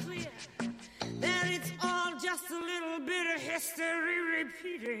quite clear that it's all just a little bit of history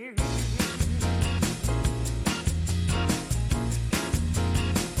repeating.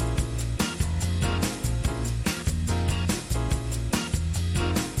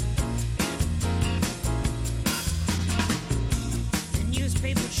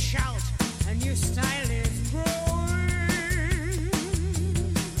 People shout, a new style is growing,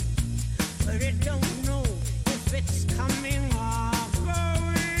 but it don't know if it's coming or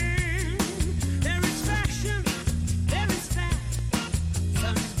going. There is fashion, there is fat,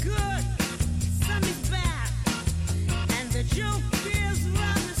 some is good, some is bad, and the joke is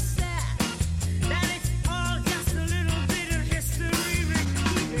rather sad, that it's all just a little bit of history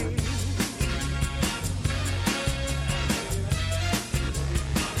repeating.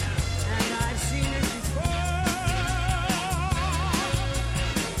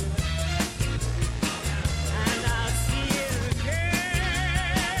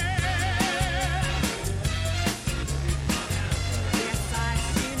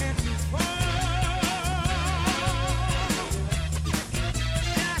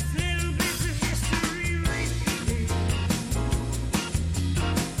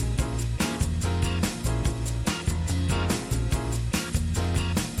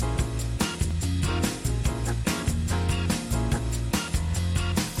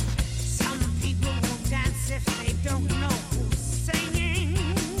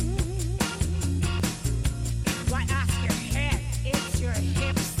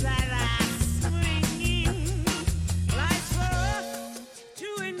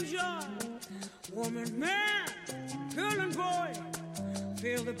 Woman, man, girl and boy,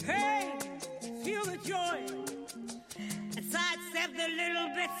 feel the pain, feel the joy, and sidestep the little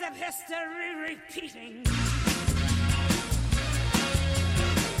bits of history repeating.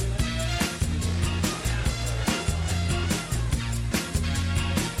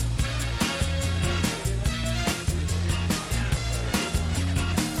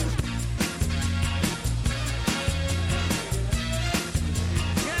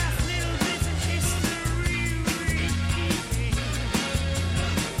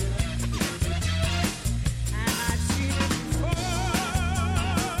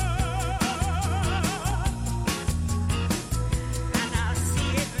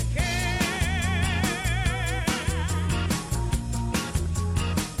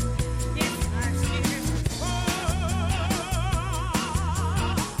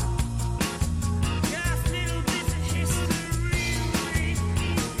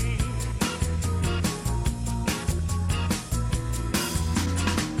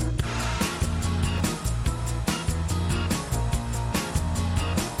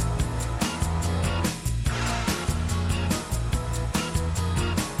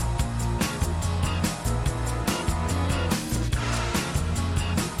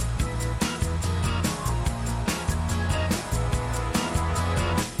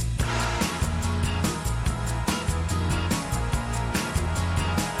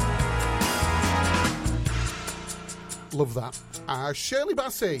 Love that. Shirley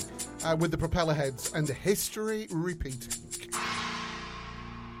Bassey with the propeller heads and history repeating.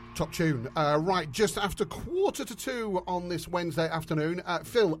 Top tune. Right, just after 1:45 on this Wednesday afternoon.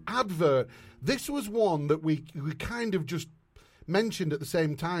 Phil, advert. This was one that we kind of just mentioned at the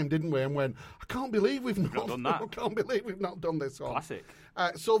same time, didn't we? And went, I can't believe we've not done that. I can't believe we've not done this one. Classic.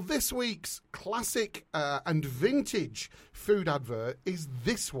 So this week's classic and vintage food advert is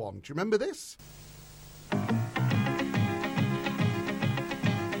this one. Do you remember this?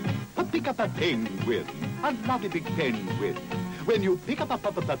 Pick up a penguin, a lovely big penguin. When you pick up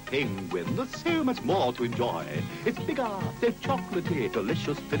a penguin, there's so much more to enjoy. It's bigger, they're chocolatey,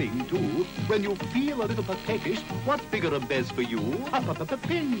 delicious, filling too. When you feel a little peckish, what's bigger and best for you? A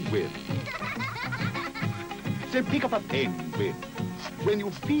penguin. So pick up a penguin. When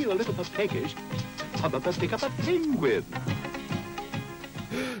you feel a little peckish, pick up a penguin.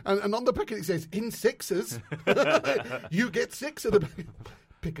 And on the packet it says, in sixes, you get 6 of them.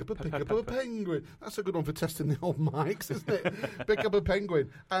 Pick up a penguin. That's a good one for testing the old mics, isn't it? Pick up a penguin.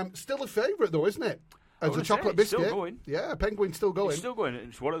 Still a favourite, though, isn't it? As a chocolate biscuit. Still going. Yeah, penguin's still going. It's still going.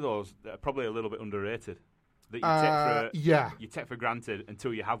 It's one of those that are probably a little bit underrated. That you take for granted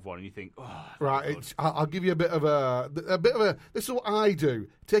until you have one and you think, oh, right. I'll give you a bit of a. This is what I do.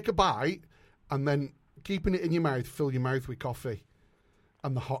 Take a bite and then keeping it in your mouth, fill your mouth with coffee.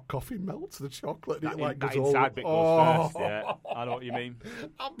 And the hot coffee melts the chocolate. That, it like that goes inside bit goes first, yeah. I know what you mean.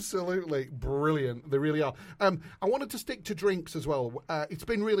 Absolutely brilliant. They really are. I wanted to stick to drinks as well. It's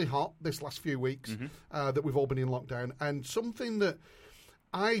been really hot this last few weeks that we've all been in lockdown. And something that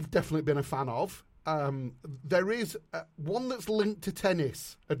I've definitely been a fan of, there is one that's linked to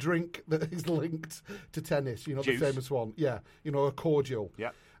tennis, a drink that is linked to tennis. You know, Juice. The famous one. Yeah, you know, a cordial.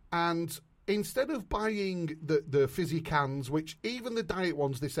 Yeah. And instead of buying the fizzy cans, which even the diet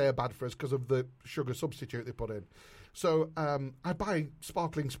ones they say are bad for us because of the sugar substitute they put in. So I buy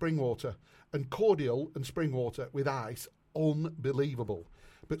sparkling spring water, and cordial and spring water with ice, unbelievable.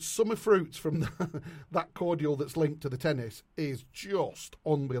 But summer fruits from that cordial that's linked to the tennis is just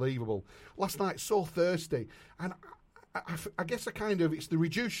unbelievable. Last night, so thirsty. And I guess it's the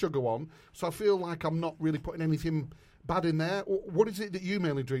reduced sugar one, so I feel like I'm not really putting anything bad in there. What is it that you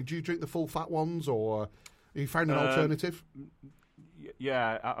mainly drink? Do you drink the full fat ones, or have you found an alternative?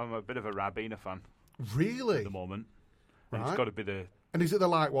 Yeah, I'm a bit of a Ribena fan. Really? At the moment. Right. It's got to be the... And is it the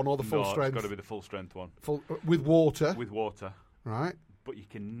light one or the full strength? It's got to be the full strength one. With water? With water. Right. But you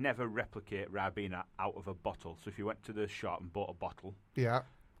can never replicate Ribena out of a bottle. So if you went to the shop and bought a bottle... Yeah.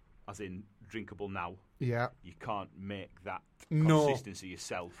 As in drinkable now. Yeah. You can't make that No. consistency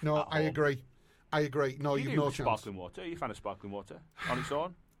yourself. No, at I home. agree. I agree. No, you've no chance. Sparkling water. Are you a fan of sparkling water on its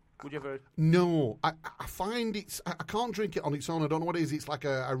own? Would you ever? No, I find I can't drink it on its own. I don't know what it is. It's like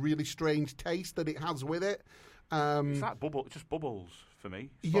a really strange taste that it has with it. It's like just bubbles for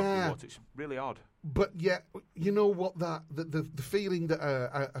me. Sparkling water. It's really odd. But yeah, you know what the feeling that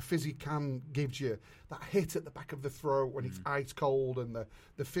a fizzy can gives you, that hit at the back of the throat when it's ice cold and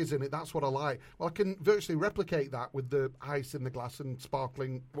the fizz in it, that's what I like. Well, I can virtually replicate that with the ice in the glass and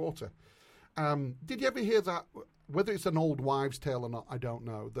sparkling water. Did you ever hear that, whether it's an old wives' tale or not, I don't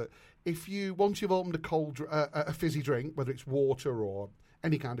know, that once you've opened a fizzy drink, whether it's water or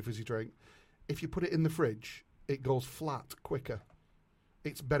any kind of fizzy drink, if you put it in the fridge, it goes flat quicker.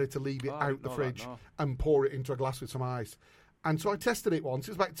 It's better to leave it out the fridge and pour it into a glass with some ice. And so I tested it once.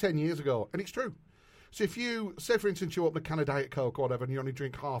 It was about 10 years ago, and it's true. So if you, say for instance, you open a can of Diet Coke or whatever and you only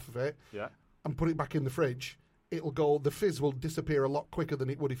drink half of it and put it back in the fridge, the fizz will disappear a lot quicker than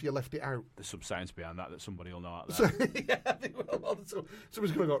it would if you left it out. There's some science behind that somebody will know out there.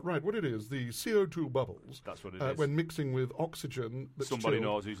 Somebody's going to go, right, what it is, the CO2 bubbles. That's what it is. When mixing with oxygen. Somebody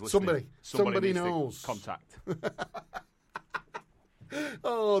knows who's listening. Somebody knows. Contact.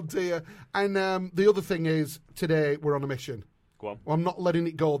 Oh, dear. And the other thing is, today we're on a mission. Go on. I'm not letting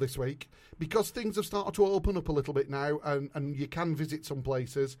it go this week. Because things have started to open up a little bit now, and you can visit some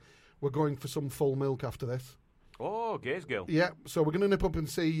places. We're going for some full milk after this. Oh, Gaysgill. Yeah, so we're going to nip up and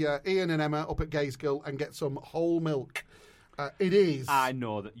see Ian and Emma up at Gaysgill and get some whole milk. It is... I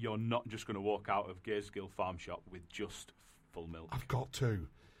know that you're not just going to walk out of Gaysgill Farm Shop with just full milk. I've got to.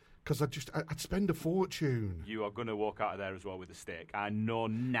 Because I'd spend a fortune. You are going to walk out of there as well with a steak. I know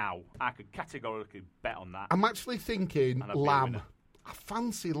now. I could categorically bet on that. I'm actually thinking lamb.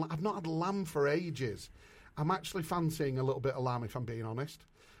 I've not had lamb for ages. I'm actually fancying a little bit of lamb, if I'm being honest.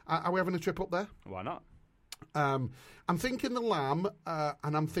 Are we having a trip up there? Why not? I'm thinking the lamb,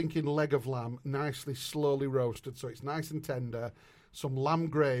 and I'm thinking leg of lamb, nicely, slowly roasted, so it's nice and tender. Some lamb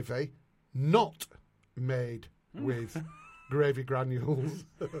gravy, not made with gravy granules.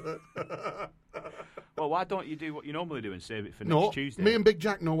 Well, why don't you do what you normally do and save it for No, next Tuesday? me and Big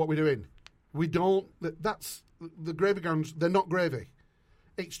Jack know what we're doing. We don't. That's the gravy grounds. They're not gravy.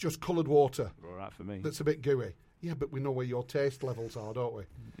 It's just coloured water. All right for me. That's a bit gooey. Yeah, but we know where your taste levels are, don't we?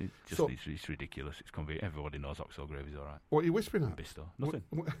 It's ridiculous. It's convenient. Everybody knows Oxford gravy's all right. What are you whispering at? Bisto. Nothing.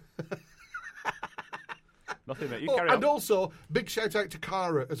 Nothing, mate. You Oh, carry on. and also, big shout out to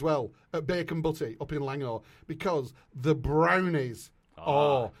Cara as well at Bacon Butty up in Langor because the brownies.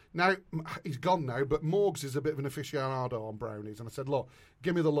 Now he's gone now, but Morgs is a bit of an aficionado on brownies, and I said, "Look,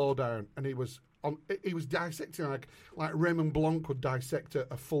 give me the lowdown." And he was dissecting like Raymond Blanc would dissect a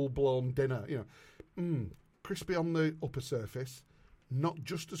full blown dinner. You know, crispy on the upper surface, not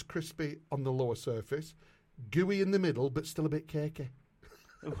just as crispy on the lower surface, gooey in the middle, but still a bit cakey.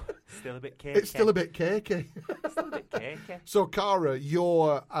 Ooh, still a bit cakey. It's still a bit cakey. Still a bit cakey. So, Cara,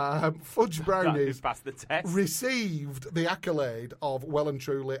 your fudge brownies passed the test. Received the accolade of well and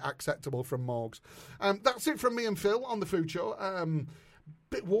truly acceptable from Morgs. That's it from me and Phil on the food show.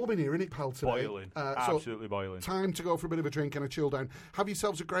 Bit warm in here, isn't it, pal, today? Boiling. Absolutely boiling. Time to go for a bit of a drink and a chill down. Have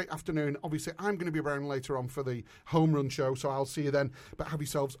yourselves a great afternoon. Obviously, I'm going to be around later on for the home run show, so I'll see you then. But have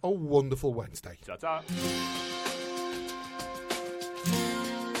yourselves a wonderful Wednesday. Ta-ta.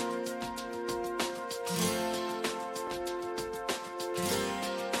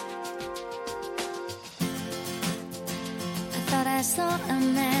 I saw a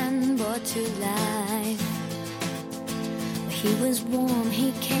man brought to life. He was warm,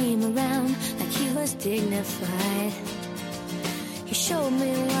 he came around like he was dignified. He showed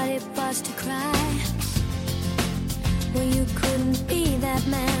me what it was to cry. Well, you couldn't be that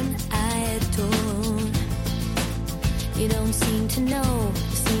man I adored. You don't seem to know,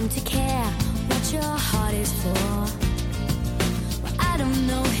 seem to care what your heart is for. Well, I don't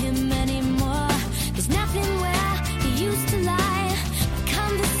know him anymore. There's nothing where he used to lie.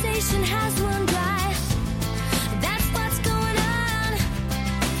 Conversation has run dry. That's what's going on.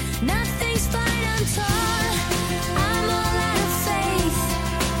 Nothing's fine, I'm torn. I'm all out of faith.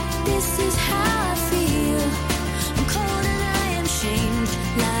 This is how I feel. I'm cold and I am shamed,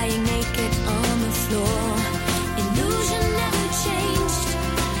 lying naked on the floor. Illusion never changed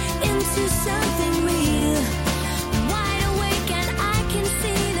into something real. I'm wide awake and I can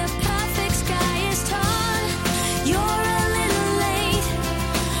see the perfect sky is torn. You're a little late.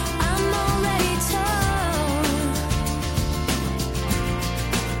 I'm already torn.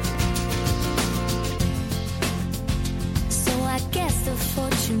 So I guess the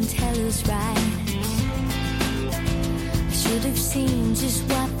fortune teller's right. I should have seen just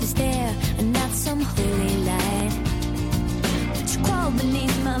what was there and not some holy light. But you crawl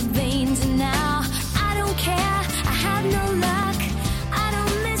beneath my veins and now I don't care. I have no luck. I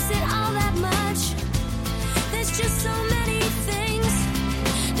don't miss it all that much. There's just so many things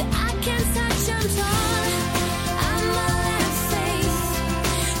that I can't touch. I'm torn. I'm all out of faith.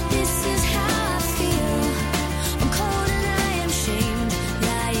 This is how I feel. I'm cold and I am shamed,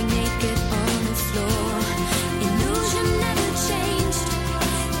 lying naked on the floor. Illusion never changed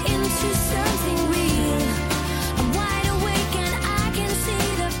into something real. I'm wide awake and I can see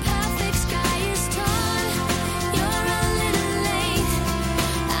the perfect sky is torn. You're a little late.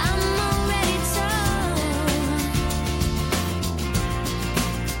 I'm already torn.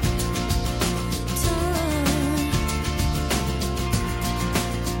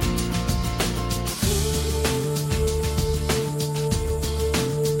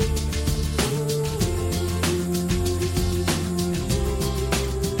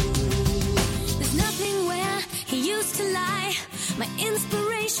 There's nothing where he used to lie. My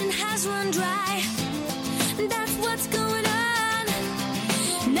inspiration has run dry. That's what's going on.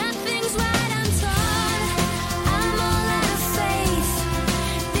 Nothing's right, I'm torn. I'm all out of faith.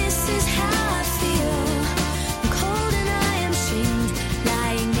 This is how I feel. I'm cold and I am shamed,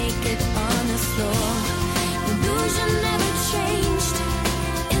 lying naked on the floor. Illusion never changed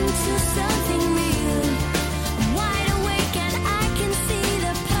into something real. I'm wide awake and I can see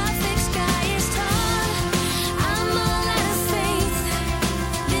the perfect sky is torn. I'm all out of faith.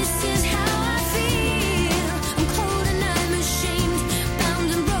 This is how I feel.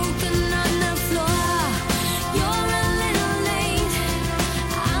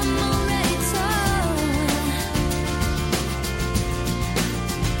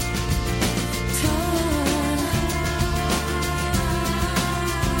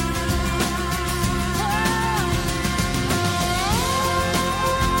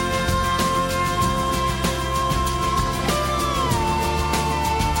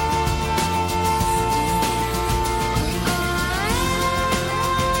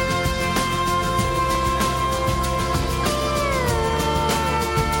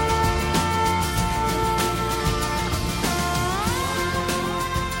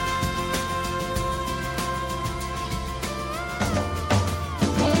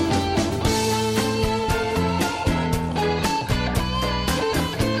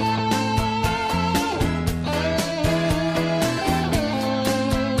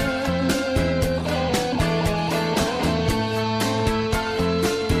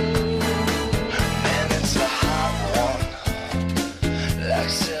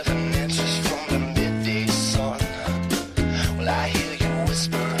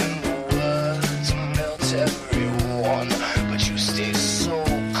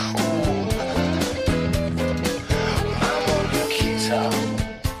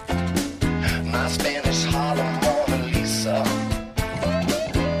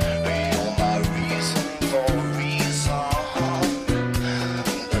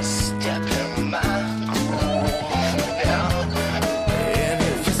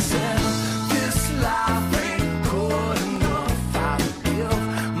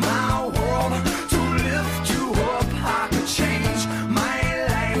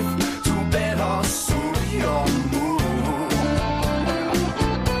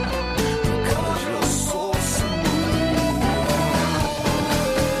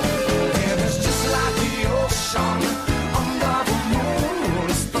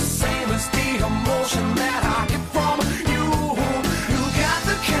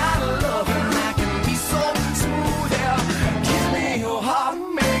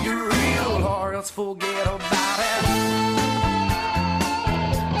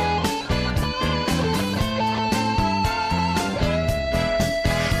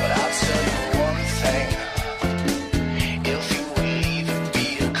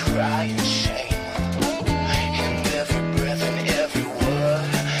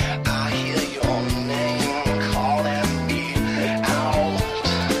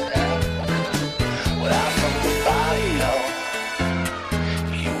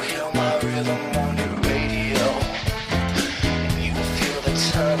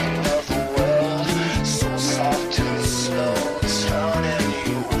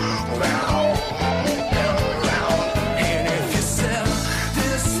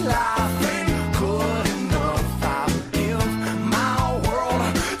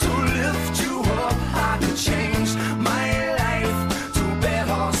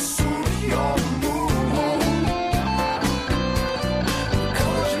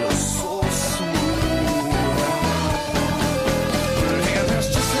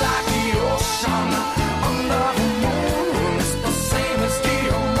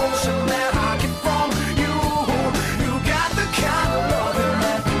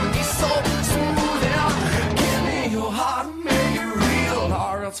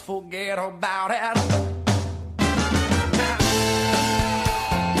 about it.